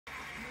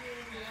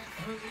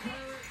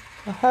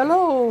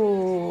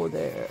Hello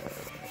there.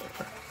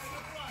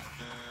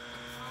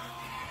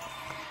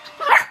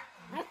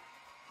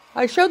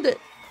 I showed that.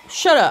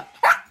 Shut up.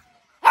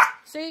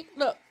 See?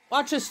 Look.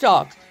 Watch this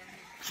dog.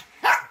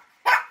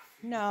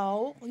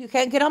 No, you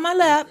can't get on my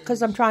lap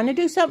because I'm trying to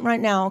do something right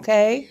now,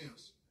 okay?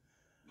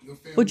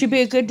 Would you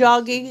be a good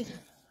doggy?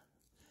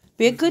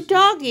 Be a good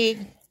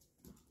doggy.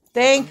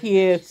 Thank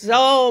you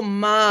so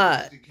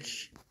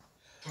much.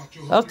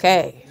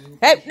 Okay.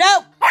 Hey,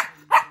 no!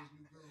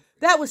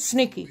 That was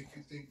sneaky.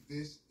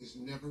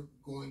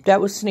 That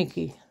was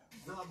sneaky.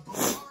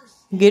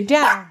 Get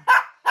down.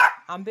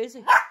 I'm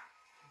busy.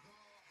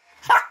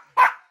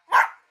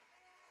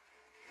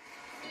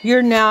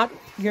 You're not.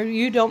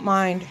 You don't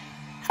mind.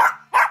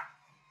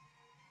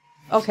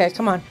 Okay,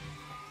 come on.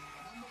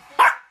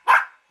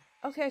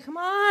 Okay, come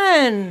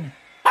on.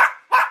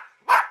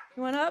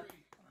 You want up?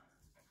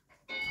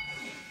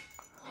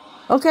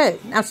 Okay,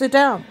 now sit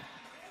down.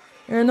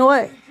 You're in the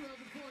way.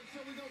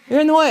 You're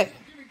in the way.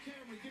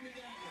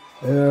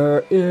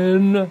 You're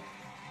in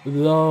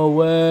the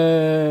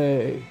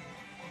way.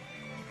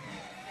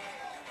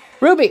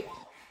 Ruby.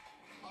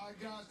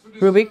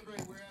 Ruby.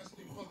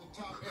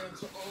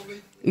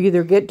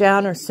 Either get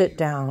down or sit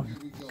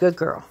down. Good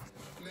girl.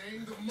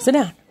 Sit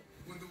down.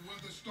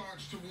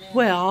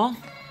 Well,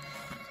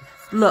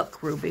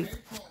 look, Ruby.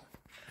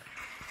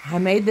 I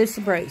made this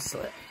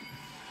bracelet.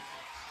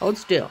 Hold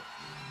still.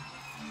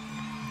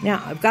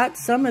 Now, I've got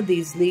some of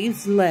these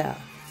leaves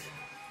left.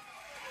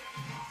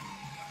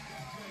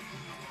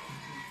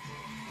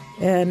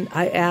 And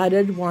I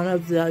added one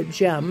of the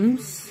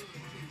gems.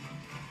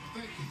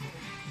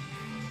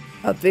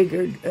 I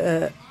figured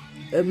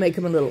make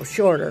them a little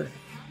shorter.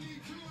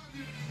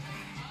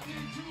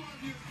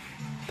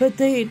 But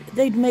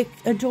they'd make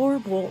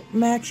adorable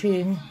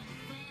matching.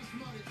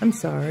 I'm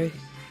sorry.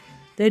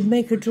 They'd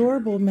make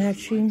adorable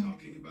matching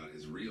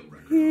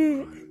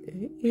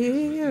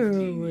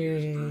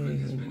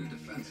earrings.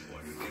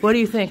 What do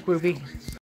you think, Ruby?